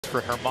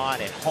for Germán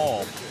at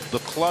home. The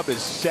club is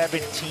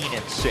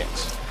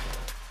 17-6.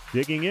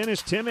 Digging in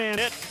is Tim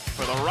Anderson. Hit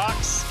for the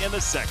Rocks in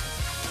the second.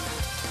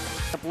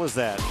 Simple as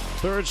that.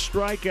 Third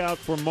strikeout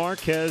for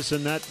Marquez,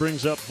 and that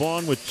brings up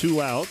Vaughn with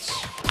 2 outs.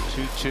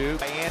 2-2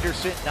 by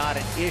Anderson, not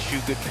an issue.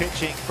 Good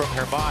pitching from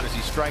Germán as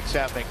he strikes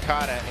out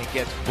Mancata and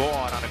gets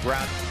Vaughn on the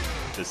ground.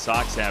 The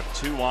Sox have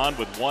 2 on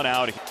with 1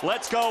 out.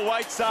 Let's go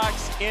White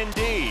Sox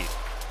indeed.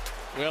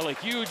 Well, a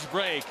huge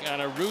break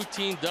on a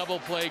routine double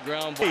play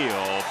ground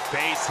ball.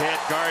 Base hit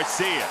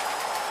Garcia.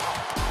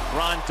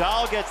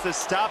 Rondal gets the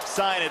stop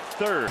sign at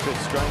third. Good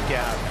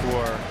strikeout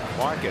for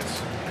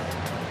Marcus.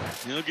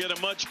 He'll get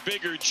a much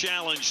bigger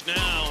challenge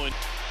now. And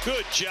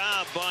good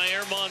job by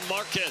Germán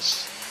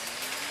Marquez.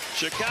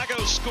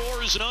 Chicago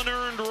scores an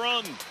unearned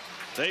run.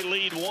 They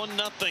lead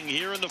 1-0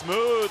 here in the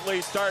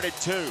smoothly started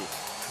 2.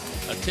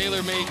 A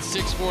tailor-made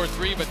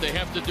 6-4-3, but they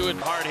have to do it.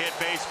 Hard hit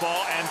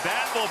baseball, and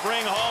that will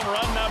bring home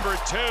run number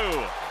 2.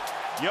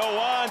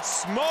 Yoan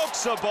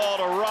smokes a ball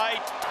to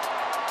right.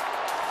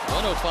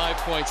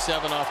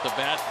 105.7 off the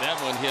bat. That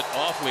one hit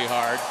awfully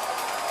hard.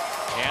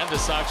 And the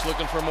Sox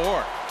looking for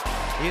more.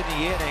 In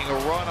the inning, a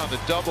run on the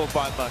double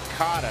by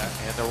Mancata,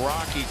 and the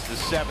Rockies, the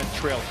 7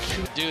 trail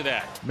 2. Do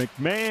that.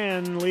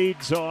 McMahon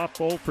leads off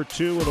 0 for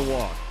 2 with a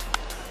walk.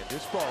 And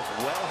this ball's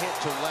well hit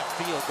to left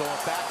field,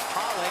 going back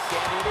Pollock,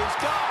 and it is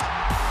gone.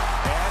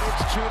 And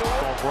it's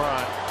 2-1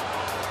 run.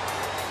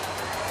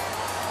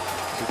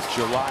 It's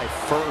July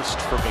 1st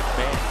for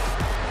McMahon.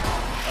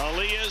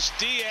 Elias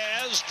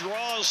Diaz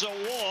draws a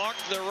walk.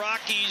 The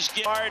Rockies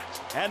get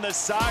and the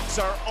Sox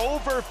are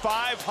over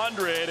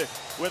 500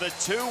 with a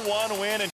 2-1 win.